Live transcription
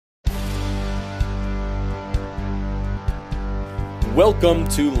Welcome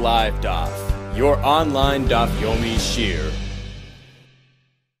to LiveDaf, your online Daf Yomi Shir.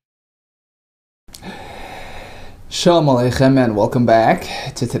 Shalom Aleichem and welcome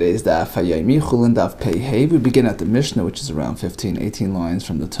back to today's Daf Yomi, CHULLIN Daf Pei Hey. We begin at the Mishnah, which is around 15-18 lines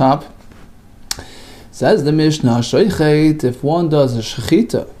from the top. Says the Mishnah, Shoichet, if one does a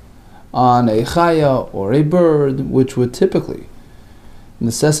shechita on a chaya or a bird, which would typically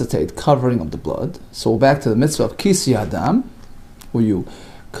necessitate covering of the blood. So back to the mitzvah of kisi adam, where you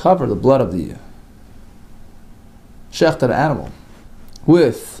cover the blood of the shechted animal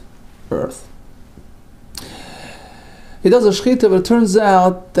with earth. He does a shechita, but it turns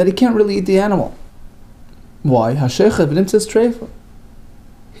out that he can't really eat the animal. Why? Hashechet v'nimtzes treifa.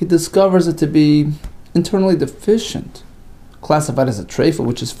 He discovers it to be internally deficient, classified as a treifa,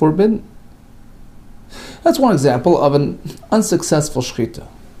 which is forbidden. That's one example of an unsuccessful shechita,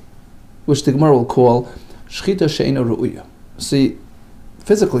 which the Gemara will call shechita she'eina ru'uya. See,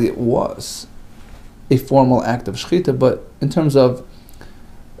 physically it was a formal act of shechita, but in terms of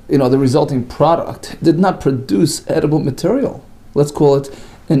the resulting product did not produce edible material. Let's call it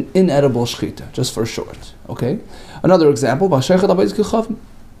an inedible shechita, just for short. Okay. Another example: he does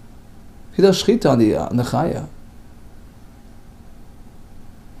shechita on the chaya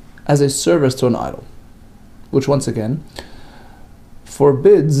as a service to an idol, which once again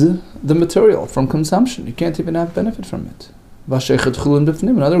forbids the material from consumption. You can't even have benefit from it.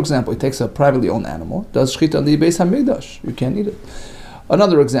 Another example: he takes a privately owned animal, does shechita on the Beis Hamikdash. You can't eat it.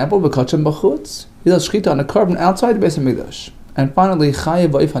 Another example: he does shechita on a carbon outside the Beis Hamikdash. And finally, chaya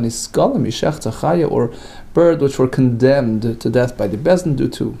or bird which were condemned to death by the Bezdin due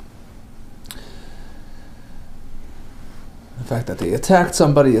to the fact that they attacked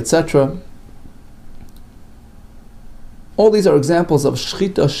somebody, etc. All these are examples of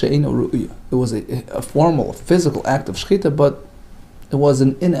shechita she'eina ru'uya. It was a formal, physical act of shechita, but it was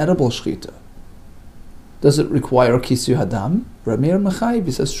an inedible shechita. Does it require kisu hadam? Ramir Mechayiv,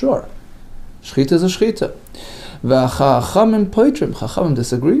 he says, sure. Shechita is a shechita. V'chachamim poitrim, chachamim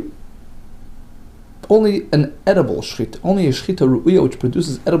disagree. Only an edible shechita, only a shechita ru'uya which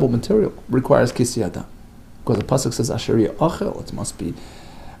produces edible material requires kisu hadam. Because the pasuk says asheriya achel, it must be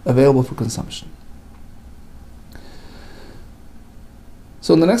available for consumption.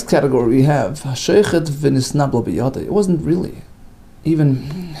 So in the next category we have Sheichet v'nisnabla b'yada. It wasn't really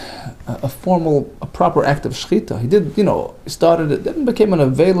even a proper act of shechita. He did, he started it, then became an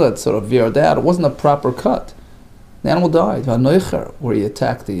avela, sort of veered out. It wasn't a proper cut. The animal died. V'anoicher, where he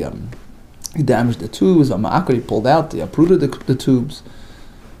attacked he damaged the tubes. V'ma'akar, he pulled out, he uprooted the tubes.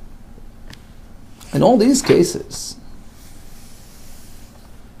 In all these cases,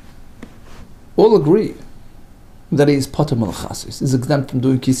 all agree that he is patur malachasis, is exempt from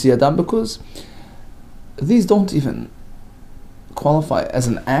doing kisi adam, because these don't even qualify as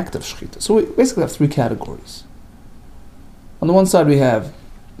an act of shechita. So we basically have three categories. On the one side we have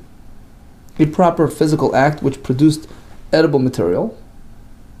a proper physical act which produced edible material,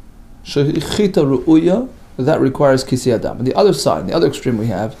 shechita ru'uya, that requires kisi adam. On the other side, the other extreme, we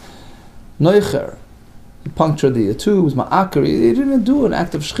have noicher, he punctured the tubes, ma'akar, he didn't even do an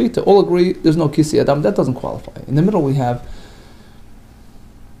act of shechita. All agree there's no kisi adam, that doesn't qualify. In the middle we have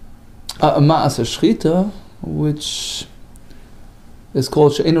a ma'as shechita, which is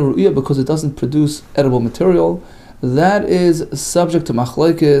called she'eina ru'uya because it doesn't produce edible material. That is subject to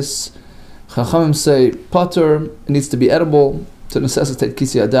machlokes. Chachamim say patur, it needs to be edible to necessitate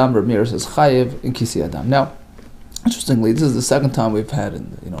kisi adam. Reb Meir says chayev in kisi adam. Now, interestingly, this is the second time we've had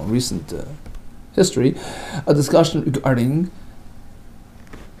in recent history a discussion regarding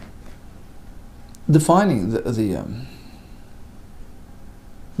defining the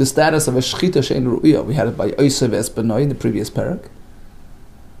status of a shechita she'eina ru'uya. We had it by Oisev es Benoi in the previous parak.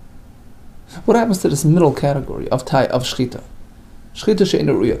 What happens to this middle category of shechita? Shechita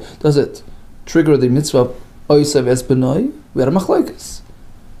she'eina ru'uya. Does it trigger the mitzvah of Oisev es Benoi? We had a machlokes.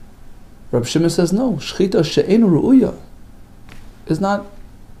 Reb Shimon says no. Shechita she'eina ru'uya is not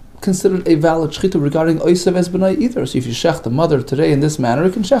considered a valid shechita regarding Oisev es Benoi either. So if you shech the mother today in this manner,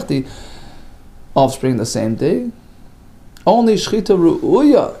 you can shech the offspring the same day. Only shechita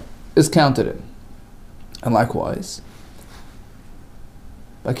ru'uya is counted in. And likewise,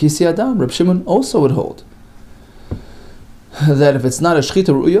 by kisi adam, Reb Shimon also would hold that if it's not a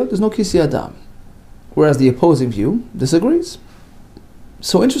shechita ru'uya, there's no kisi adam. Whereas the opposing view disagrees.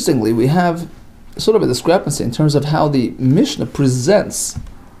 So interestingly, we have sort of a discrepancy in terms of how the Mishnah presents.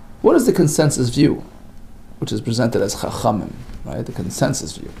 What is the consensus view, which is presented as chachamim, right? The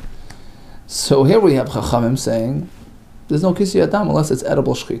consensus view. So here we have chachamim saying there's no kisi adam unless it's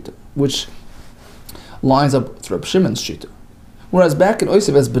edible shechita, which lines up with Reb Shimon's shita, Whereas back in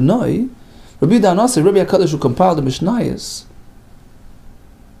Oisev as Benoi, Rabbi Danasi, Rabbi HaKadosh, who compiled the Mishnayos,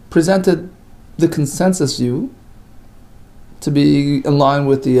 presented the consensus view to be in line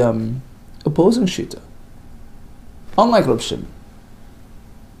with the opposing Shita. Unlike Reb Shimon,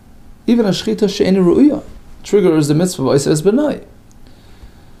 even a Shchita she'eni ru'uya triggers the mitzvah of Oisev as Benoi.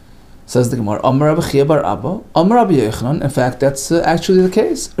 Says the Gemara, Amar Rabbi Chia bar Abba, Amar Rabbi Yochanan. In fact, that's actually the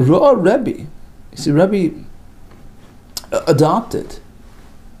case. Ru'ah Rebbe. You see, Rebbe adopted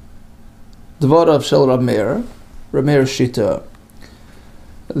the Vada of Shel Rab Meir, Rab Meir's Shita,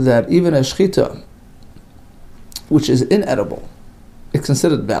 that even a Shchita which is inedible is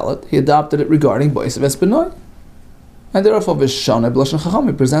considered valid. He adopted it regarding Oisev as Benoi. And therefore, Vishana B'Lashon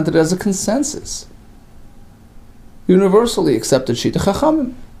Chachamim presented it as a consensus. Universally accepted Shita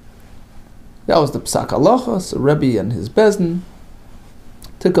Chachamim. That was the Psak Halacha, so Rebbe and his Bezdin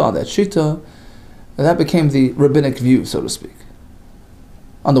took on that Shita, and that became the rabbinic view, so to speak.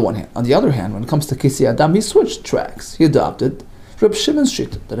 On the one hand. On the other hand, when it comes to Kisi Adam, he switched tracks. He adopted Reb Shimon's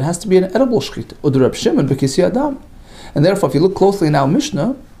Shita, that it has to be an edible Shita, or the Reb Shimon B'Kisi Adam. And therefore, if you look closely in our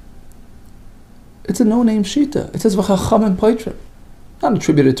Mishnah, it's a no-name Shita. It says V'chachamim Poitrim. Not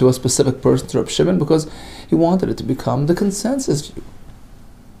attributed to a specific person, to Reb Shimon, because he wanted it to become the consensus view.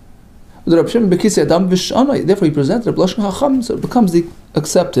 The Reb Shimon B'Kisi Adam V'Shanoi. Therefore, he presented Reb Lashon Chachamim, so it becomes the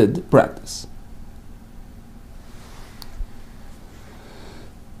accepted practice.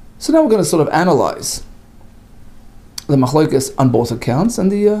 So now we're going to sort of analyze the machlokes on both accounts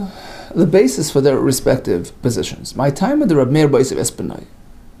and the basis for their respective positions. My time in the Rab Meir B'Oisev es Benoi.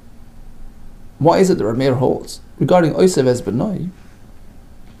 Why is it the Rab Meir holds regarding Oisev es Benoi?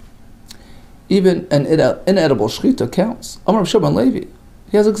 Even an inedible shchita counts. Amar Shimon Levi.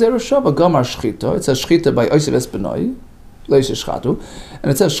 He has a Gzera Shava, Gamar Shchita. It says Shchita by Oisev es Benoi, Leish Shchatu,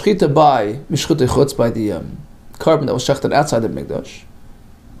 and it says Shchita by Mishchutei Chutz, by the carbon that was shechted outside the Mikdash.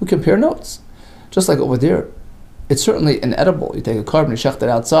 We compare notes. Just like over there, it's certainly inedible. You take a carbon, you shecht it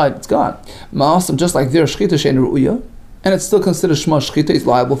outside, it's gone. Ma'asim, just like there, Shchita she'en ru'uya, and it's still considered Shma Shchita, he's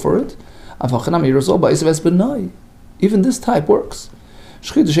liable for it. Even this type works.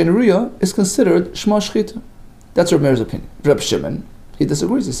 Shchita she'en ru'uya is considered Shma Shchita. That's Reb Meir's opinion. Reb Shimon, he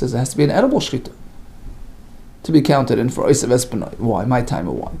disagrees. He says it has to be an edible Shchita to be counted in for Oisev es Benoi. Why? My time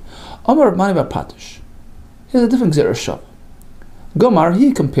or why? Amar Reb Mani bar Patish. He has a different Gzera Shav. Gomar,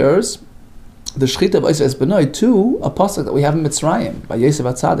 he compares the Shchita of Oisev es Benoi to a pasuk that we have in Mitzrayim by Yosef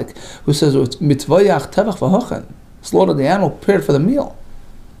HaTzadik, who says mitvayach tevach v'hochen, slaughter the animal, prepared for the meal.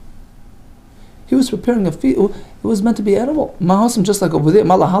 He was preparing a feast. It was meant to be edible. Mahasim, just like over there,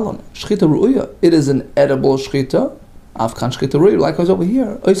 malahalam Shchita ru'uya. It is an edible Shchita. Afkan Shchita ru'uya. Likewise over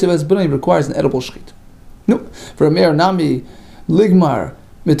here, Oisev es Benoi requires an edible Shchita. No, for Rameir nami ligmar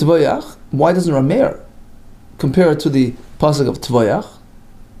mitvayach. Why doesn't Rameir compare it to the pasuk of tvayach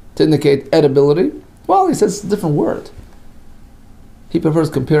to indicate edibility? Well, he says it's a different word. He prefers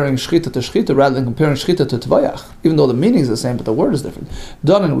comparing shchita to shchita rather than comparing shchita to tvayach, even though the meaning is the same, but the word is different.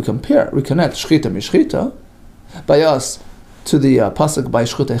 Donen, we connect shchita mishchita by us to the pasuk by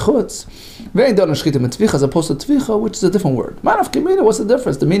shchutei chutz. Very donen shchita mitvicha as opposed to tvicha, which is a different word. Manaf kimina, what's the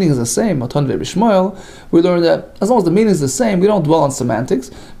difference? The meaning is the same. Matan ve'bishmoel. We learn that as long as the meaning is the same, we don't dwell on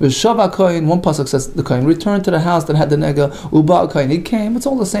semantics. V'shava kohen, one pasuk says the kohen returned to the house that had the nega. Uba kohen, he came. It's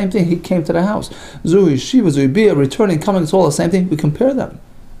all the same thing. He came to the house. Zui shiva, zui bia, returning, coming. It's all the same thing. We compare them.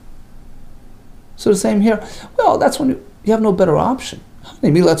 So the same here. Well, that's when you have no better option.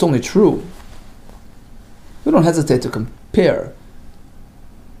 Maybe that's only true. We don't hesitate to compare.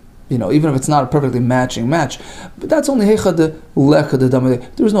 Even if it's not a perfectly matching match. But that's only Heicha de Lecha de Damile.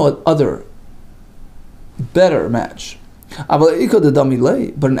 There's no other better match. But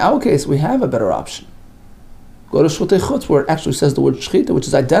in our case, we have a better option. Go to Shchutei Chutz, where it actually says the word Shchita, which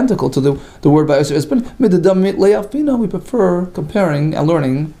is identical to the word by Yosef Espen. We prefer comparing and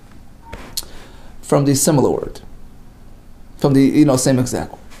learning from the similar word. From the same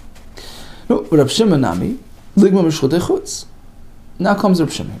exact word. No, Reb Shimon nami ligma Shchutei Chutz. Now comes Reb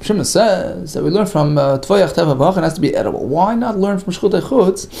Shimon. Reb Shimon says that we learn from Tvayach Teva V'Hochen, it has to be edible. Why not learn from Shchutei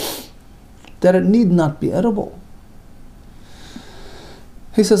Chutz that it need not be edible?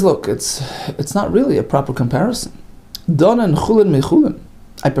 He says, look, it's not really a proper comparison. Donen chulin mechulin.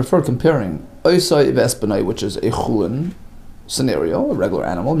 I prefer comparing Oisai Ves Benoi, which is a chulin scenario, a regular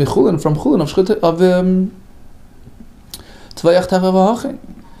animal, mechulin from chulin of Tvayach Teva V'Hochen,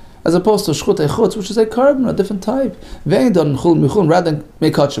 as opposed to Shchutei Chutz, which is a carbon, a different type. Ve'in done chulin mechulin, rather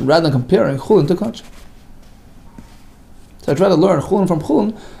than comparing chulin to kachim. So I'd rather learn chulin from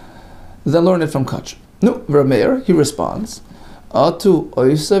chulin than learn it from kachim. No, Rameir, he responds, Atu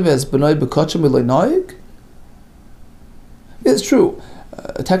Oisev es Benoi b'kachim v'loy naig? It's true.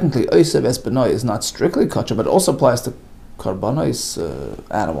 Technically, Oisev es Benoi is not strictly kosher, but it also applies to karbanos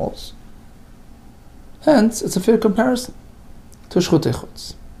animals. Hence, it's a fair comparison to shchutei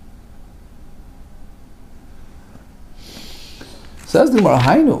chutz. Says the Gemara,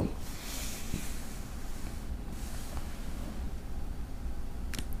 Hainu.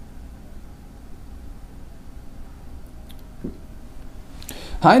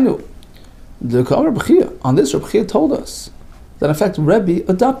 Hainu. The Kamar B'chia, on this, Reb Chia told us that in fact Rebbe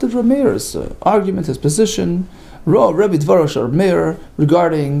adopted Reb Meir's argument, his position, Rebbe Dvarash Reb Meir,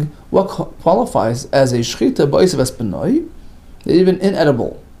 regarding what qualifies as a shchita ba'osav es benoi. Even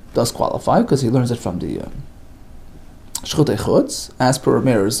inedible does qualify because he learns it from the shchutei chutz, as per Reb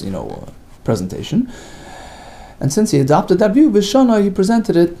Meir's presentation. And since he adopted that view, B'shana, he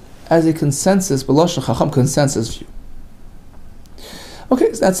presented it as a consensus, b'lashon chacham, consensus view.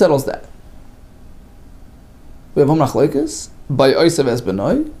 Okay, so that settles that. We have Hamrach by Oisav es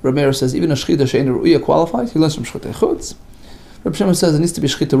Benoi. Reb Meir says even a shchita she'ein ru'iyah qualifies. He learns from shchutei chutz. Reb Shimon says it needs to be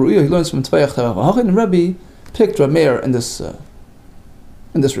shchita ru'iyah. He learns from tvayach tavach v'hachin. And Rebbe picked Reb Meir in this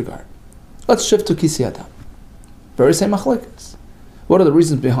regard. Let's shift to Kisi Adam. Very same machlekes. What are the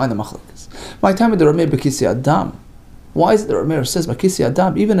reasons behind the machlekes? My time with the Reb Meir b'Kisi Adam. Why is it that Reb Meir says b'Kisi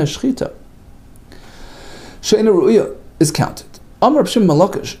Adam even a shchita she'ein ru'iyah is counted? Amar B'Shim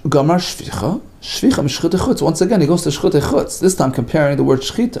Malakish Gamar Shvicha Shchutei Chutz. Once again, he goes to Shchutei Chutz. This time comparing the word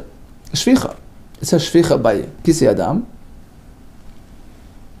Shchita. Shvicha. It says Shvicha by Kisi Adam.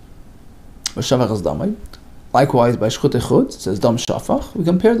 Likewise by Shchutei Chutz, it says Dam Shafach. We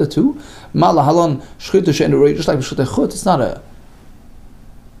compare the two. Mala Halon Shchita She'en Ru'iyah. Just like Shchutei Chutz, it's not a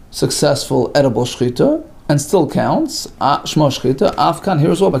successful edible Shchita and still counts. Shmo Shchita. Afkan. Here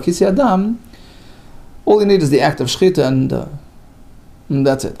as well by Kisi Adam. All you need is the act of Shchita and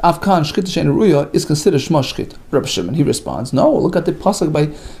that's it. Afkan shchita she'ein ru'iyah is considered shma shchita. Reb Shimon, he responds, no, look at the pasuk by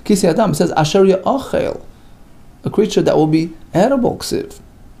Kisi Adam. It says, Asher ya'achel, a creature that will be edible, ksiv.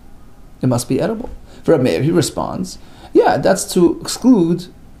 It must be edible. For Reb Meir, he responds, yeah, that's to exclude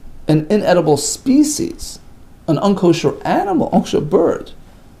an inedible species, an unkosher animal, unkosher bird.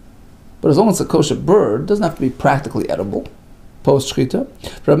 But as long as it's a kosher bird, it doesn't have to be practically edible. Post shchita.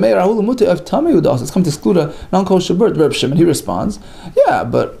 It's come to exclude a non-kosher bird. Reb Shimon, he responds, yeah,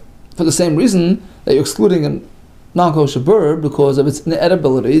 but for the same reason that you're excluding a non-kosher bird because of its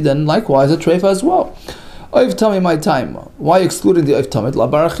inedibility, then likewise a treifa as well. Oiv tami my time. Why are you excluding the oiv tamid? La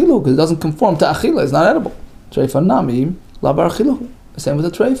bar achilu, because it doesn't conform to achila, it's not edible. Treifa nami, la bar achilu. Same with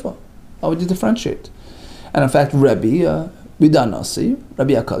the treifa. How would you differentiate? And in fact, Rebbe Bidanasi,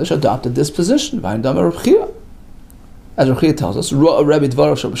 Rabbi HaKadosh, adopted this position. As Reb Chia tells us, Rebbe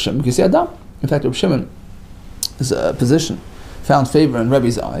Dvarash Reb Shimon Kisi Adam. In fact, Reb Shimon is a position found favor in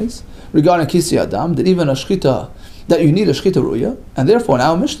Rebbe's eyes regarding Kisi Adam, that even a shchita, that you need a shchita ru'ya, and therefore in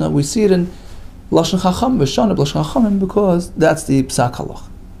our Mishnah we see it in Lashon Chacham v'Shana Lashon Chachamim because that's the Psak Halach.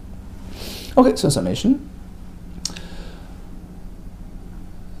 Okay, so summation.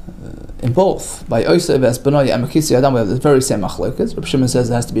 In both, by Oisav es Benoi and Kisi Adam, we have the very same machlokes. Reb Shimon says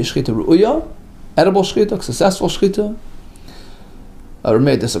it has to be a shchita ru'ya, edible shchita, successful shchita. Reb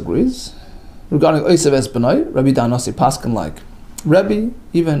Meir disagrees. Regarding Oisav es Benoi, Rabbi Danasi paskin like Rebbe,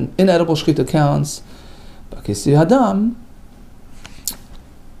 even inedible shchita counts. But Kisi Adam,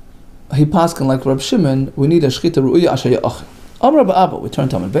 he paskin like Reb Shimon, we need a shchita ru'ya asher ya'achim. Amar Abba, we turn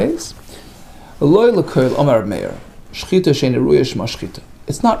to Talmud Beis. Eloi l'koil Amar Reb Meir, shchita she'ein ru'ya shma shchita.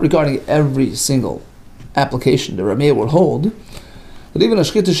 It's not regarding every single application the Reb Meir will hold, that even a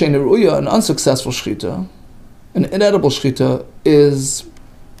shchita she'ein ru'ya, an unsuccessful shchita, an inedible shchita, is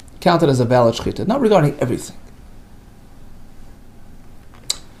counted as a valid shchita, not regarding everything.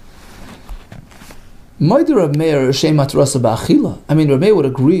 I mean, Reb Meir would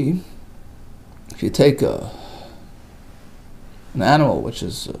agree, if you take an animal which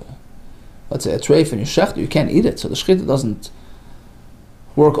is, let's say, a treif and you shecht, you can't eat it, so the shchita doesn't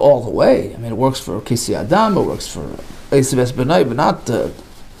work all the way. I mean, it works for Kisi Adam, it works for Oisav es Benoi, but not to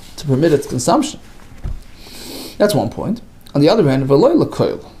permit its consumption. That's one point. On the other hand, v'loi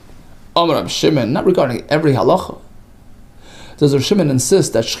l'koil, Amar Reb Shimon, not regarding every halacha, does Reb Shimon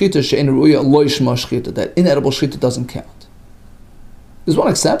insist that shchita she'ein ru'ya lo yishma shchita, that inedible shchita doesn't count. There's one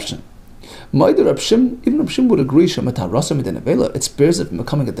exception. Even Reb Shimon would agree shematarasa midin nevela, it spares it from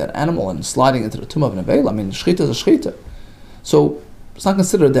becoming a dead animal and sliding into the tomb of nevela. I mean, shchita is a shchita, so it's not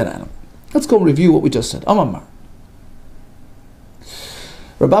considered a dead animal. Let's go review what we just said. Amar.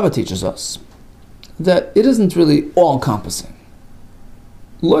 Rabbi teaches us that it isn't really all-encompassing.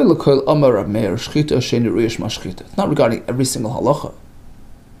 Lo l'koil Amar Reb Meir shchita she'ein ru'ya shma shchita. It's not regarding every single halacha.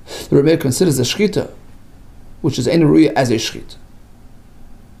 The Reb Meir considers the shchita which is ein ruya as a shchita.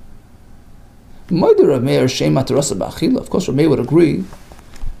 Of course, Rav Meir would agree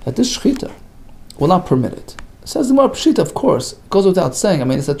that this shchita will not permit it. Says the more pshita, of course, it goes without saying. I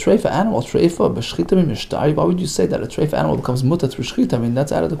mean, it's a treifa animal. Treifa b'shchita mimishtar. Why would you say that a treifa animal becomes muta through shchita? I mean,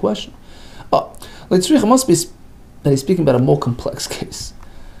 that's out of the question. It must be that he's speaking about a more complex case.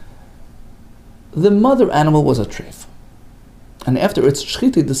 The mother animal was a treifa, and after its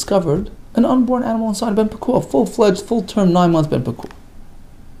shchita, he discovered an unborn animal inside ben pekua, a full-fledged, full-term 9-month ben pekua.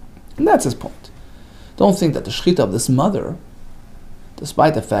 And that's his point. Don't think that the shchita of this mother,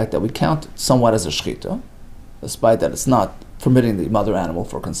 despite the fact that we count it somewhat as a shchita, despite that it's not permitting the mother animal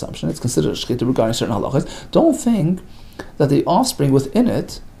for consumption, it's considered a shchita regarding certain halachas, don't think that the offspring within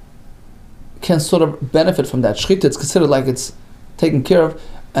it can sort of benefit from that shchita. It's considered like it's taken care of,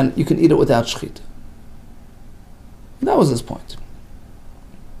 and you can eat it without shchita. That was his point.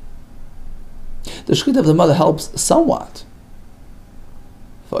 The shchita of the mother helps somewhat,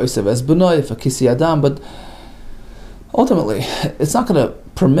 but ultimately, it's not going to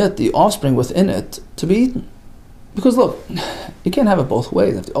permit the offspring within it to be eaten. Because look, you can't have it both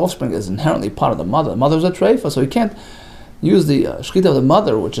ways. If the offspring is inherently part of the mother's a treifa, so you can't use the shchita of the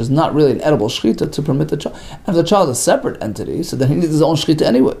mother, which is not really an edible shchita, to permit the child. And if the child is a separate entity, so then he needs his own shchita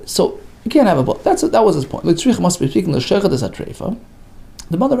anyway. So you can't have it both. That was his point. The must be speaking, the shechad is a treifa.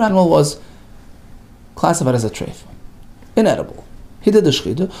 The mother animal was classified as a treifa, inedible. He did the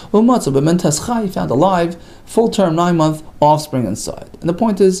shchita. He found a live, full-term 9-month offspring inside. And the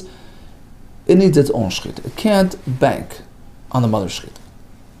point is, it needs its own shchita. It can't bank on the mother's shchita.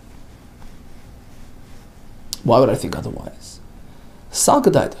 Why would I think otherwise?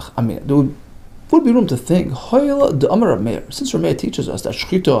 I mean, there would be room to think. Since Rav Meir teaches us that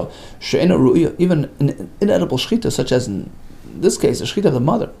shchita she'ena ru'ya, even an inedible shchita, such as in this case, the shchita of the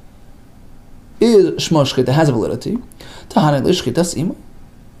mother, is shma shchita, has a validity. Perhaps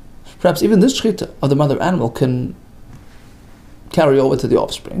even this shchita of the mother animal can carry over to the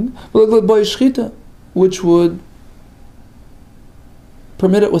offspring, which would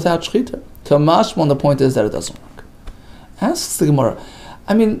permit it without shchita. Kamashmon, the point is that it doesn't work. Asks the Gemara,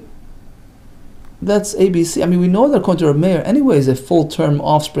 I mean, that's ABC. I mean, we know that according to Rav Meir, anyways, a full-term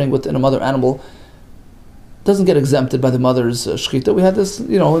offspring within a mother animal doesn't get exempted by the mother's shchita. We had this,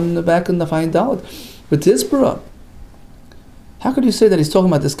 in the back in the Fayin Dalet. But Tizbara, how could you say that he's talking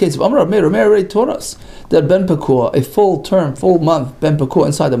about this case? If Rav Meir already taught us that ben pekua, a full-term, full-month ben pekua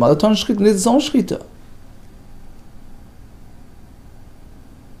inside the mother, ton shchita needs its own shchita.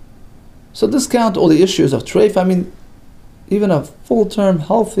 So discount all the issues of treif. I mean, even a full-term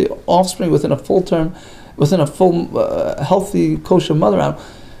healthy offspring within a full healthy kosher mother animal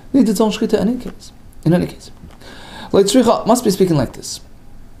needs its own shchita in any case. Leitzricha must be speaking like this,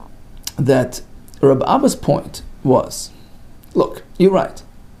 that Rabbi Abba's point was, look, you're right.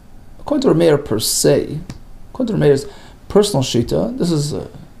 According to Rav Meir per se, according to Rav Meir's personal shita, this is a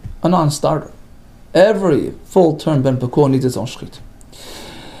non-starter. Every full-term ben pekua needs its own shchita.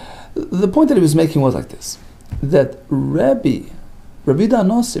 The point that he was making was like this, that Rabbi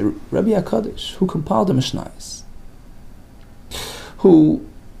Danossi, Rabbi HaKadosh, who compiled the Mishnayos, who,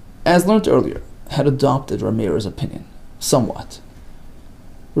 as learned earlier, had adopted Rav Meir's opinion, somewhat,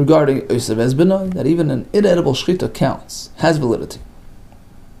 regarding Yosef Ezbenoi, that even an inedible shchita counts, has validity.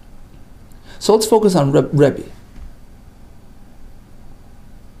 So let's focus on Rebbe.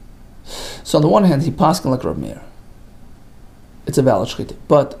 So on the one hand, he paskin like Rav Meir. It's a valid shchita.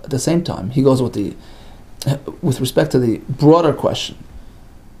 But at the same time, he goes with respect to the broader question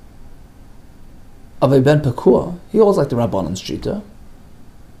of a ben pekua, he holds like the Rabbanan's shchita.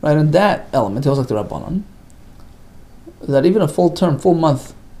 Right, in that element, he holds like the Rabbanan, that even a fully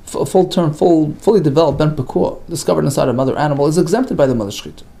developed ben pekua discovered inside a mother animal is exempted by the mother's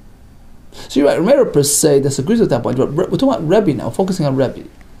shchita. So you're right, Rav Meir per se disagrees with that point. But we're talking about Rebbe now, focusing on Rebbe.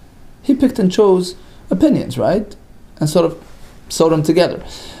 He picked and chose opinions, right? And sort of sewed them together.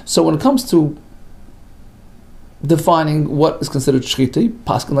 So when it comes to defining what is considered shchita,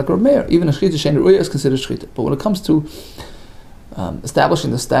 paskin like Rav Meir, even a shchita she'ein ru'ya is considered shchita. But when it comes to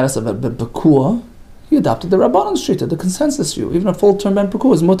establishing the status of a ben pekua, he adopted the Rabbanan's shchita, the consensus view. Even a full-term ben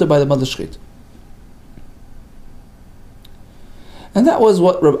pekua is mutter by the mother's shchita. And that was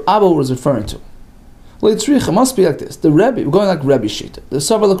what Rav Abba was referring to. It must be like this. The Rebbe, we're going like Rebbe shchita. The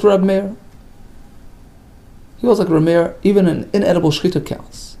Sava like Rav Meir. He goes like Rav Meir, even an inedible shchita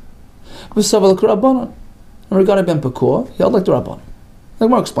counts. With Sava like Rabbanan. And regarding ben pekua, he held like the Rabbanan. The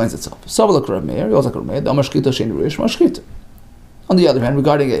Gemara explains itself. Sava like Rav Meir, he goes like Rav Meir, the Amar shchita she'ein ru'ya shma shchita. On the other hand,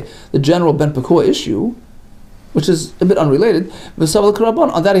 regarding the general ben pekua issue, which is a bit unrelated.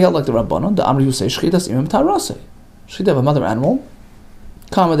 On that he held like the Rabbanon, the Amri who say Shchitas imam tarase. Shchita of a mother animal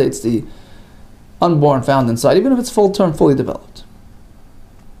accommodates the unborn found inside, even if it's full term, fully developed.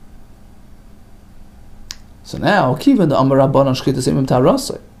 So now, Kivan the Amar Rabbanon Shchitas imam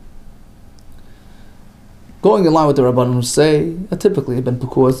tarase. Going in line with the Rabbanon who say that typically Ben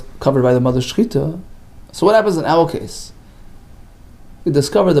Pekua is covered by the mother's Shchita. So what happens in our case? We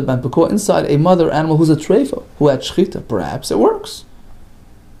discover the Ben Pekua inside a mother animal who's a treifa, who had Shchita. Perhaps it works.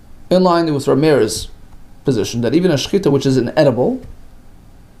 In line with Ramir's position that even a Shchita which is inedible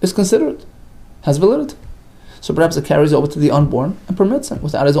is considered, has validity. So perhaps it carries over to the unborn and permits him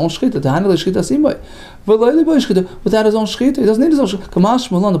without his own Shchita to handle his Shchita simay. Without his own Shchita, he doesn't need his own Shchita. Kamash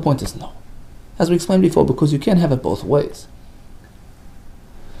Mulan, the point is no. As we explained before, because you can't have it both ways.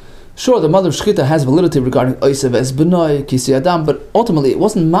 Sure, the mother of Shchita has validity regarding Oisev es B'nai, Kisi Adam, but ultimately it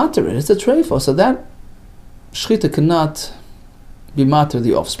wasn't matter, it's a treifa, so that Shchita cannot be matter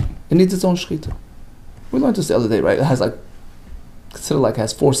the offspring. It needs its own Shchita. We learned this the other day, right? It has has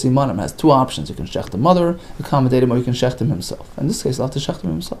 4 simanim, has 2 options. You can shech the mother, accommodate him, or you can shech him himself. In this case, you'll have to shech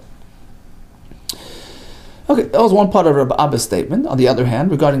him himself. Okay, that was one part of Rabbi Abba's statement. On the other hand,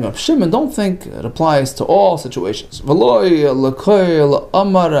 regarding Rab Shimon, don't think it applies to all situations. Don't think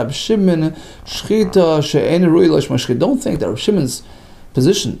that Rab Shimon's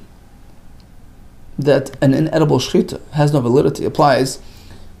position that an inedible shchita has no validity applies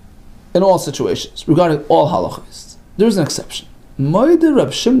in all situations, regarding all halachas. There is an exception.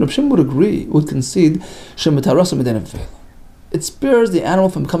 Rab Shimon would agree, would concede, it spares the animal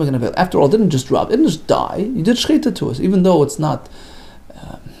from becoming an aveil. After all, it didn't just drop, it didn't just die. You did shchita to us, even though it's not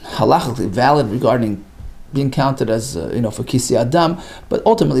halachically valid regarding being counted as, for kisi adam, but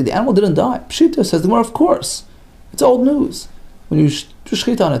ultimately the animal didn't die. Pshita, says the Gemara, of course. It's old news. When you do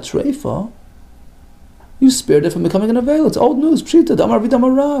shchita on a treifa, you spared it from becoming an aveil. It's old news. Pshita, damar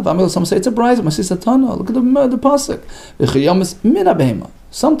vidamar rav. Some say it's a brayz, masisa tana. Look at the pasuk. V'chiyamis mina behema.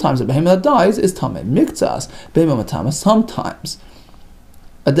 Sometimes a behemoth that dies is tameh. Miktsas behemoth matame. Sometimes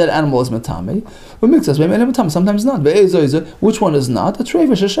a dead animal is matame. But miktsas behemoth matame. Sometimes not. Which one is not? A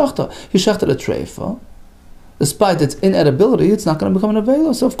treifa sheshachta. He shechted a treifa. Despite its inedibility, it's not going to become an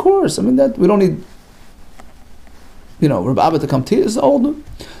aveil. So of course, that we don't need, Rabbi Abba to come to it. It's old.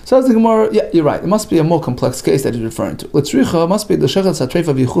 So as the Gemara, yeah, you're right. It must be a more complex case that he's referring to. L'tzricha must be the shechet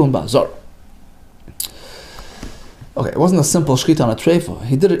satreifa v'yichulin ba'azor. Okay, it wasn't a simple shchita on a treifa.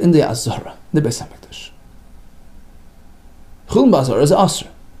 He did it in the azara, the Beis Hamikdash. Chulin ba'azor is asr.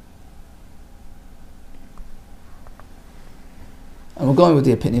 And we're going with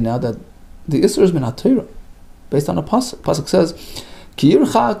the opinion now that the isra is min ha-Torah, based on a pasuk. Pasuk says, Ki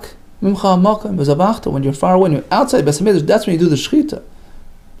yirchak mimcha makam v'zavachta. When you're far away, when you're outside Beis Hamikdash, that's when you do the shchita.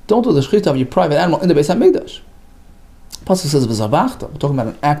 Don't do the shchita of your private animal in the Beis Hamikdash. Pasuk says v'zavachta. We're talking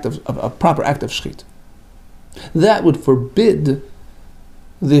about a proper act of shchita. That would forbid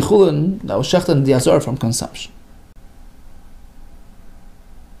the chulin that was shechted in the azar from consumption.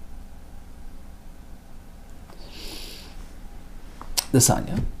 The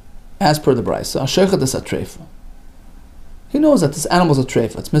Sanya, as per the Brisa, shechet is a treifa. He knows that this animal is a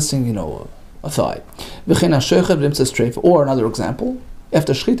treifa. It's missing, a thigh. V'chein hashechet v'imtzes treifa. Or another example,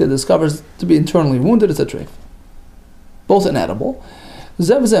 after shchita discovers to be internally wounded, it's a treifa. Both inedible.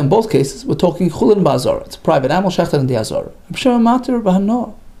 In both cases, we're talking chulin ba'azara. It's a private animal shechted in the azara. Reb Shimon matir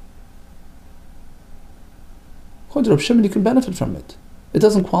b'hana. According to Reb Shimon, you can benefit from it. It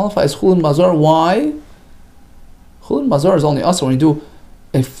doesn't qualify as chulin ba'azara. Why? Chulin ba'azara is only us when you do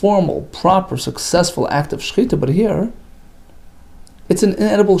a formal, proper, successful act of shchita. But here, it's an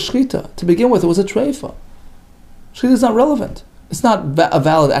inedible shchita. To begin with, it was a treifa. Shchita is not relevant. It's not a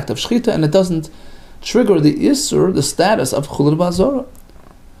valid act of shchita, and it doesn't trigger the isur, the status of chulin ba'azara.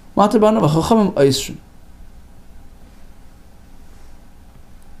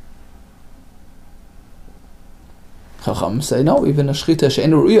 Chacham say no, even a shchita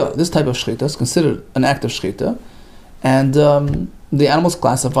she'enu ru'ya, this type of shchita is considered an act of shchita, and the animal is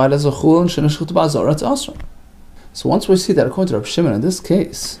classified as a chulin she'enu shchita ba'azara, it's asra. So once we see that, according to Reb Shimon, in this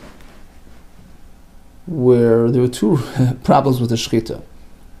case, where there were 2 problems with the shchita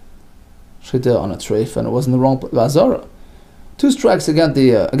on a treif, and it was in the wrong ba'azara. 2 strikes against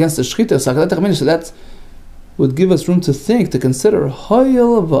the shchita, so that would give us room to think, to consider.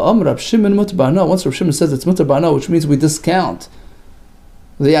 Once Reb Shimon says it's mutar ba'ana, which means we discount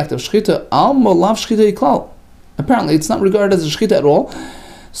the act of shchita, apparently it's not regarded as a shchita at all.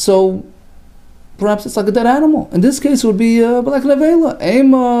 So perhaps it's like a dead animal. In this case, it would be like nevela.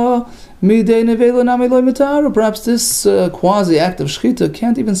 Perhaps this quasi-act of shechita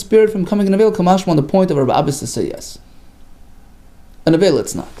can't even spare it from coming a nevela. Kamashma on the point of Rabbi Abbas to say yes. A nevela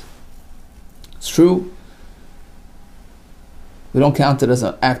it's not. It's true. We don't count it as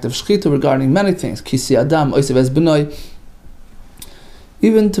an act of shechita regarding many things. Kisi adam, oisev es b'noi.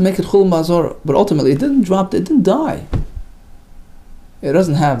 Even to make it chulin b'azor. But ultimately, it didn't drop, it didn't die. It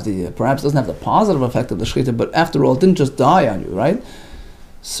doesn't have perhaps doesn't have the positive effect of the shechita, but after all, it didn't just die on you, right?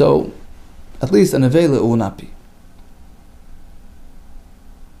 So, at least an nevela it will not be.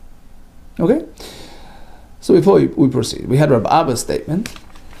 Okay? So before we proceed, we had Rabbi Abba's statement,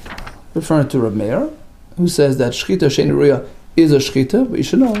 referring to Rabbi Meir, who says that shechita she'ein ruya is a shechita, but you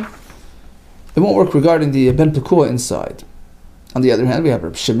should know, it won't work regarding the ben pekua inside. On the other hand, we have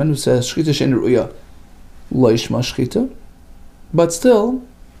Rabbi Shimon, who says shechita she'ein ruya lo yishma shechita, but still,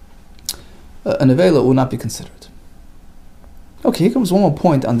 a nevela will not be considered. Okay, here comes one more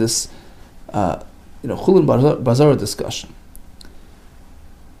point on this, chulin b'azor discussion.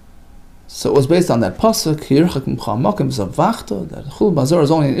 So it was based on that pasuk, that chulin b'azor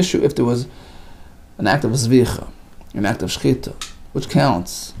is only an issue if there was an act of zvicha, an act of shechita, which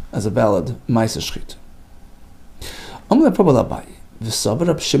counts as a valid ma'aseh shechita.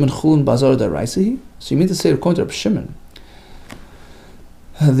 So you mean to say, according to Reb Shimon,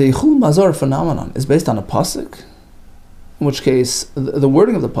 the chulin b'azor phenomenon is based on a pasuk, in which case the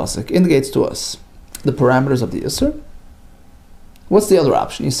wording of the pasuk indicates to us the parameters of the isser. What's the other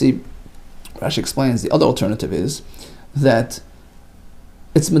option? You see, Rashi explains the other alternative is that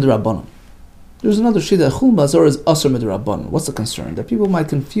it's midrabbanon. There's another shita that chulin b'azor is asur midrabbanon. What's the concern? That people might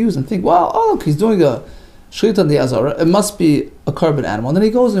confuse and think, well, look, he's doing a shechita on the azara. It must be a carbon animal. And then he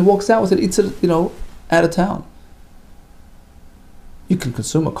goes and walks out with it, eats it, out of town. You can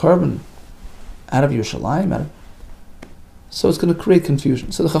consume a carbon out of Yerushalayim, so it's going to create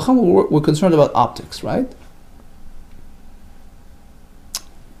confusion. So the Chacham were concerned about optics, right?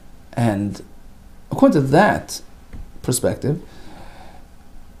 And according to that perspective,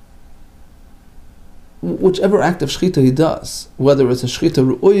 whichever act of shechita he does, whether it's a shechita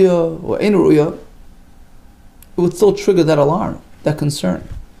ru'uya or ein ru'uya, it would still trigger that alarm, that concern.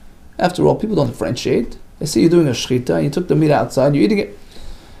 After all, people don't differentiate. They see you doing a shechita, and you took the meat outside, you're eating it.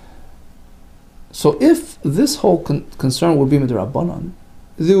 So if this whole concern would be midrabbanan,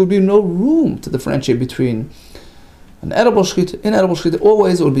 there would be no room to differentiate between an edible shechita, inedible shechita.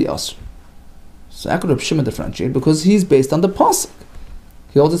 Always it would be asr. So how could Reb Shimon differentiate? Because he's based on the pasuk.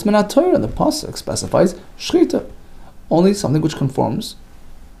 He holds it's minat Torah, and the pasuk specifies shechita, only something which conforms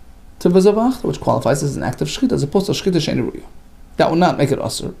to v'zavach, which qualifies as an act of shechita, as opposed to shechita she'ein ruya. That would not make it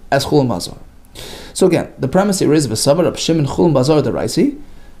asr as chulin b'azor. So again, the premise here is v'savar Reb Shimon chulin b'azor deraisi.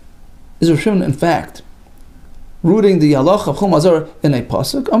 Is Reb Shimon in fact rooting the halacha of chulin b'azor in a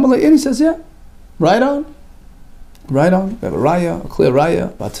pasuk? Amalei, and he says, yeah, right on. Right on. We have a raya, a clear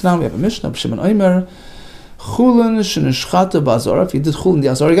raya. Batanan, we have a mishnah. Reb Shimon Omer, chulin shenishchata b'azor. If you did chulin the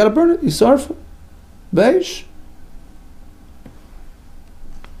azor, you got to burn it. You sarf beish.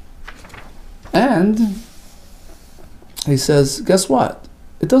 And he says, guess what?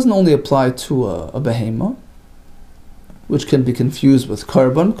 It doesn't only apply to a behema, which can be confused with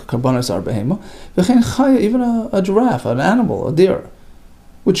karbanos are behema. Even a giraffe, an animal, a deer,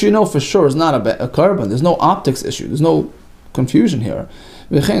 which you know for sure is not a carbon. There's no optics issue. There's no confusion here.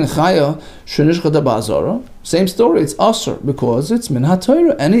 Same story. It's asur because it's min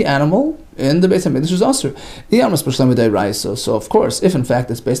haTorah. Any animal in the Beis Hamikdash is asur. So of course, if in fact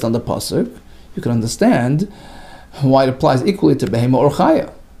it's based on the pasuk, you can understand why it applies equally to behema or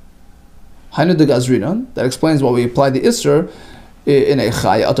chaya. Hainu de Gazrinan, that explains why we apply the isser in a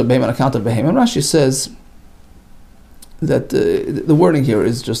chaya out of behema on account of behema. And Rashi says that the wording here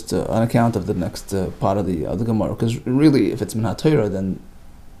is just on account of the next part of the Gemara, because really, if it's min haTorah, then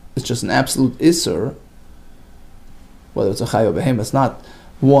it's just an absolute isser, whether it's a chaya or behema. It's not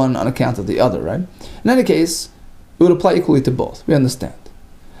one on account of the other, right? In any case, it would apply equally to both. We understand.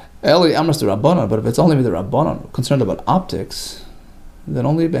 Eli amras the Rabbanon, but if it's only the Rabbanon concerned about optics, then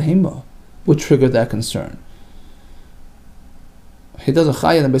only behema would trigger that concern. He does a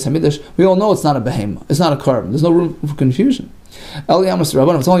chaya in the Beis Hamikdash. We all know it's not a behema. It's not a carbon. There's no room for confusion. Eli amras the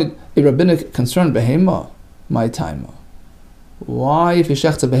Rabbanon, if it's only a rabbinic concern, behema, my time. Why, if you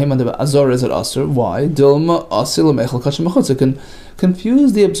shechtza behema the azor, is it asur? Why? Dilma asil mechel kashim mechutz. It can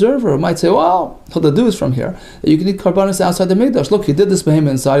confuse the observer. It might say, well, what the do is from here that you can eat karbanos outside the mikdash. Look, he did this behema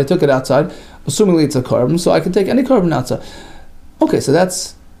inside. He took it outside. Assumingly it's a carbon, so I can take any carbon outside. Okay, so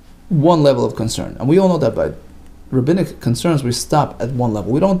that's one level of concern, and we all know that by rabbinic concerns, we stop at one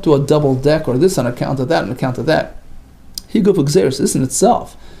level. We don't do a double deck or this on account of that on account of that. Higuf Gzeris, this in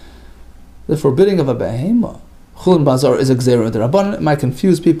itself, the forbidding of a behema, Chulin Bazar is a Gzera D'Rabbanan. It might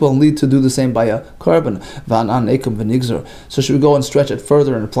confuse people and lead to do the same by a carbon. V'anan ekum v'nigzer. So should we go and stretch it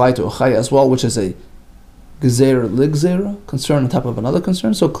further and apply to a chaya as well, which is a Gzera Ligzera, concern on top of another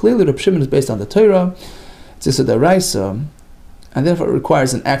concern? So clearly Reb Shimon is based on the Torah, it's a deraisa, and therefore it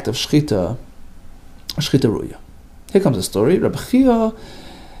requires an act of shchita ruya. Here comes a story. Reb Chia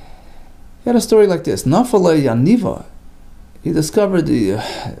had a story like this. Nafalei Yaniva. He discovered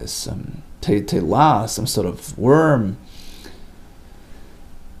some teila, some sort of worm,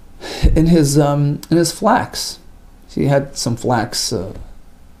 in his flax. He had some flax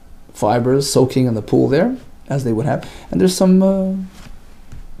fibers soaking in the pool there, as they would have, and there's some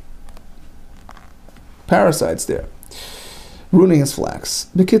parasites there, ruining his flax.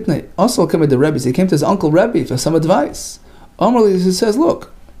 Bekitne also came to the Rebbe. He came to his uncle Rebbe for some advice. Amrli, he says,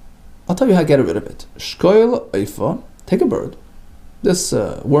 look, I'll tell you how to get rid of it. Shkoil eifa, take a bird. This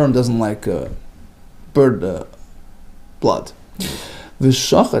worm doesn't like bird blood.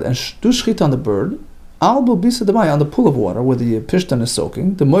 V'shachet, and do shchita on the bird. Albo bisa demai, on the pool of water where the pishtan is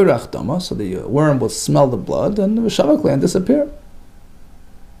soaking. The moirach dama, so the worm will smell the blood and v'shavakle and disappear.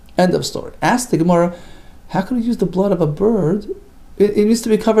 End of story. Ask the Gemara, how can you use the blood of a bird? It needs to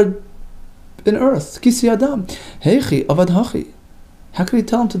be covered in earth. Kisi adam. Heichi avad hachi. How could he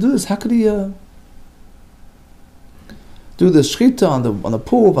tell him to do this? How could he do the shchita on the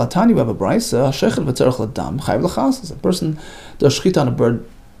pool? Vatani, we have a brisa. Shechet v'tzarech l'dam chayv l'chasas. A person does shchita on a bird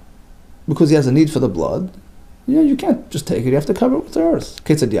because he has a need for the blood. You can't just take it. You have to cover it with earth.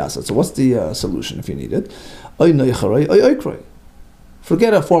 Ketzad yasad. So what's the solution if you need it? Oy noicharoi, oy oikroi.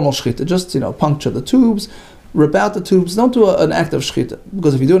 Forget a formal shchita. Just puncture the tubes, rip out the tubes. Don't do an act of shchita,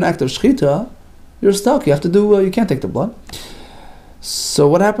 because if you do an act of shchita, you're stuck. You have to do. You can't take the blood. So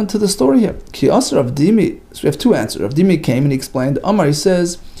what happened to the story here? Ki asar Rav Dimi. So we have two answers. Rav Dimi came and he explained. Amar, he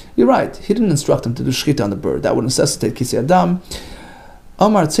says, you're right. He didn't instruct him to do shchita on the bird. That would necessitate kisi adam.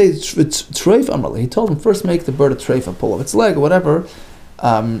 Amar say treif amrali. He told him first make the bird a treif, pull off its leg or whatever.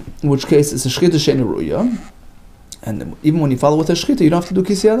 In which case it's a shchita she'eina ruya. And even when you follow with a shchita, you don't have to do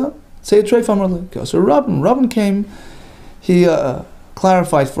kisi adam. Say treif amrali. So Rabban came. He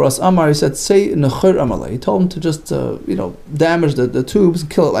clarified for us. Amar, he said, say nechir amrali. He told him to just damage the tubes and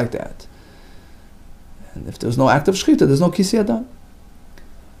kill it like that. And if there's no act of shchita, there's no kisi adam.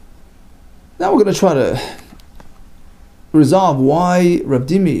 Now we're going to try to resolve why Rav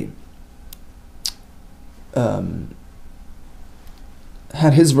Dimi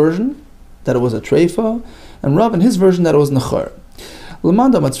had his version that it was a treifa, and Rav in his version that it was nechar.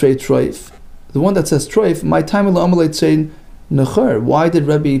 L'manda matzrei treif, the one that says treif, my time will amalei saying nechar. Why did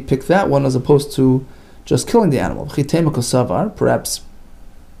Rabbi pick that one as opposed to just killing the animal? Perhaps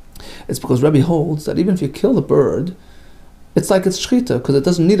it's because Rabbi holds that even if you kill the bird, it's like it's shchita, because it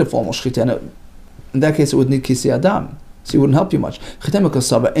doesn't need a formal shchita, and in that case it would need kisi adam, so it wouldn't help you much.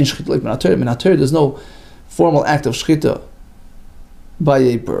 There's no formal act of shchita by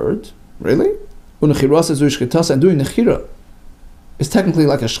a bird, really? And doing nechira is technically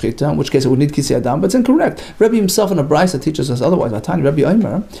like a shchita, in which case it would need kisi adam, but it's incorrect. Rabbi himself in a brisa teaches us otherwise. Rabbi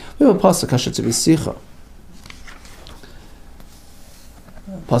Omer, we have a pasuk kasher.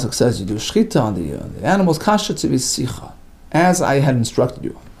 Pasuk says you do shchita on the animals kasher, as I had instructed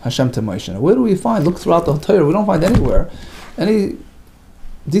you. Hashem to Moshe. Where do we find? Look throughout the Torah. We don't find anywhere any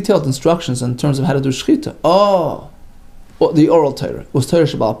detailed instructions in terms of how to do shchita. The oral Torah was Torah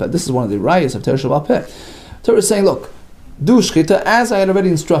Shabbal Peh. This is one of the rayas of Torah Shabbal Peh. Torah is saying, look, do shchita as I had already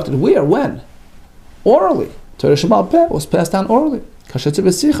instructed. Where? When? Orally. Torah Shabbal Peh was passed down orally. We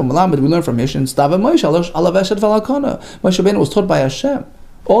learn from Mishin. Moshe Rabbeinu was taught by Hashem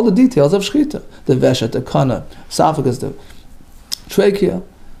all the details of shchita. The veshet, the kana, esophagus, the trachea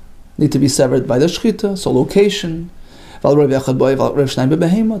need to be severed by the shchita. So location. By a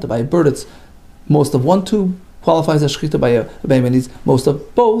bird, it's most of one tube qualifies as shchita. By a behemoth, needs most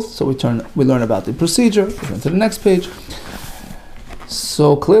of both. So we learn about the procedure. We turn to the next page.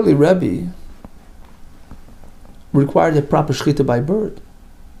 So clearly, Rebbe required a proper shchita by bird.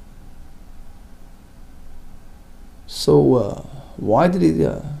 So why did he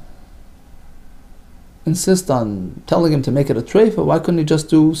insist on telling him to make it a treifa? Why couldn't he just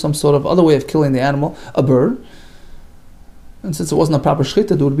do some sort of other way of killing the animal, a bird? And since it wasn't a proper shchita,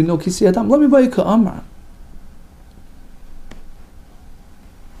 there would be no kisi adam. Let me buy you ka'amar.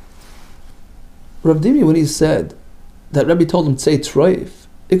 Rav Dimi, when he said that Rabbi told him to say treif,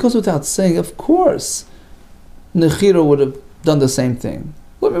 it goes without saying, of course, Nechira would have done the same thing.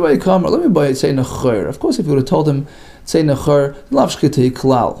 let me buy a kamer, let me buy a tzei nechor. Of course, if you would have told him tzei nechor, lav shchita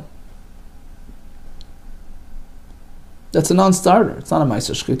klal. That's a non-starter. It's not a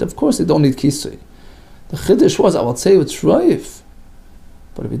ma'aser shchita. Of course, they don't need kisui. The chiddush was, I will say it's treif.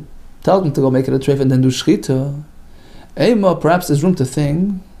 But if you tell him to go make it a treif and then do shchita, perhaps there's room to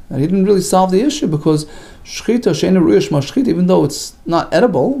think that he didn't really solve the issue, because shchita, she'ena ruya shma shchita, even though it's not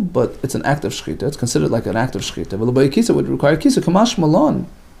edible, but it's an act of shchita, it's considered like an act of shchita. V'lo kisa would require kisa, kamash malon.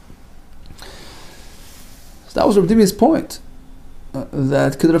 So that was Rav Dimi's point.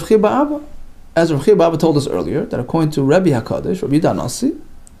 That Kid Rav Chia Ba'aba, as Rav Chia Ba'aba told us earlier, that according to Rabbi HaKadosh, Rabbi Yehuda Nasi,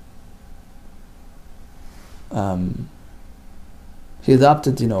 he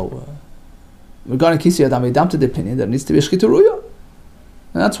adopted, regarding Kisi Adam, he adopted the opinion that it needs to be a shchita ruya.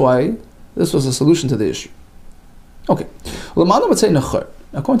 And that's why this was a solution to the issue. Okay.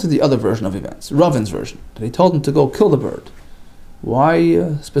 According to the other version of events, Ravin's version, that he told him to go kill the bird.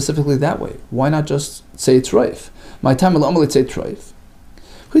 Why specifically that way? Why not just say it's reif? My time will say treif.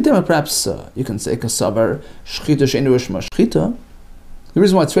 Perhaps you can say kasavar shchita she'enu ishma shchita. The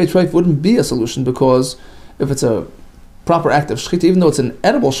reason why treif wouldn't be a solution, because if it's a proper act of shchita, even though it's an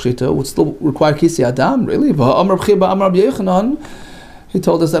edible shchita, would still require kisi adam. Really? He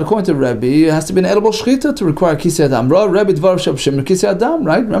told us that according to Rabbi, it has to be an edible shchita to require kisi adam. Rabbi dvar Reb Shimon kisi adam,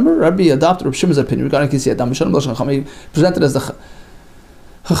 right? Remember, Rabbi adopted Reb Shimon's opinion regarding kisi adam. He presented as the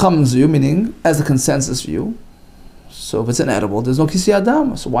Chacham's view, meaning as a consensus view. So if it's inedible, there's no kisi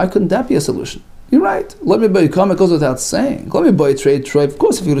adam. So why couldn't that be a solution? You're right. Let me buy a comment, goes without saying. Let me buy a trade treif. Of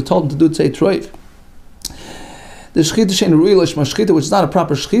course, if you would have told him to do trade treif. The shchita shein ruya lishma shchita, which is not a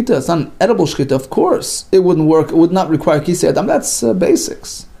proper shchita, it's not an edible shchita, of course, it wouldn't work, it would not require kisei adam. That's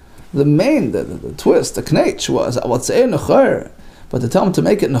basics. The main, the twist, the knetch was, I would say nechor, but to tell him to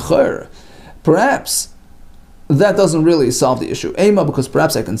make it nechor, perhaps that doesn't really solve the issue. Ema, because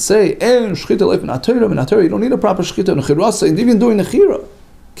perhaps I can say, shchita leif minatorah, you don't need a proper shchita, nechirasa, and even doing nechira,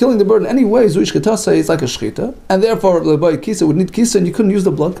 killing the bird in any way, zui shchitasa, is like a shchita, and therefore, lebai kisa would need kisa, and you couldn't use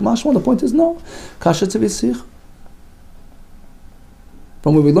the blood. Kamashma, the point is no. Kasha tzivisicha.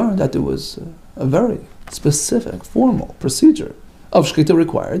 From where we learned that there was a very specific, formal procedure of shchita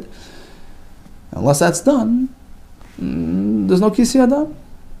required. Unless that's done, there's no kisi adam.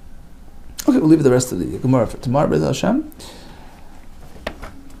 Okay, we'll leave the rest of the Gemara for tomorrow, B'ez Hashem. In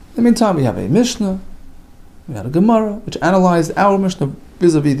the meantime, we have a Mishnah, we had a Gemara, which analyzed our Mishnah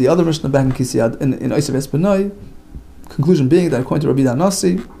vis-a-vis the other Mishnah back in Kisi in Oisev Espenoi. Conclusion being that according to Rabbi Yehuda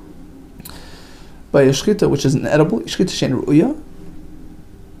Nasi, by a shchita which is an edible, shchita shein ruya,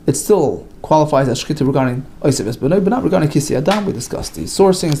 it still qualifies as shchita regarding Oisev Esbenoi, but not regarding Kisi Adam. We discussed the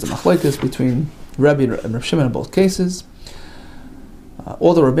sourcings, the machlekes between Rabbi and Reb Shimon in both cases.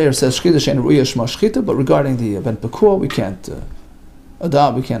 Although Rabbi says shchita shein ruya shma shchita, but regarding the ben pekua, we can't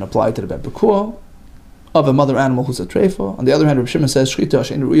apply it to the ben pekua of a mother animal who's a treifa. On the other hand, Reb Shimon says shchita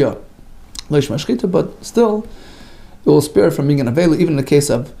shein ruya leishma shchita, but still it will spare from being an avela, even in the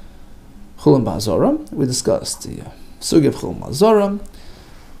case of CHULLIN ba'azara. We discussed the sugi of CHULLIN ba'azara.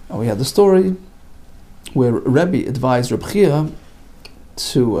 And we had the story where Rebbe advised Reb Chia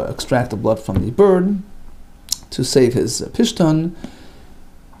to extract the blood from the bird to save his pishtan,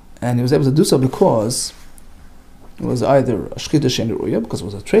 and he was able to do so because it was either a shchita shein ruya, because it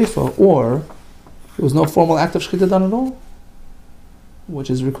was a treifa, or there was no formal act of shchita done at all, which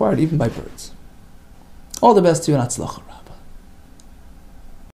is required even by birds. All the best to you and atzlacha.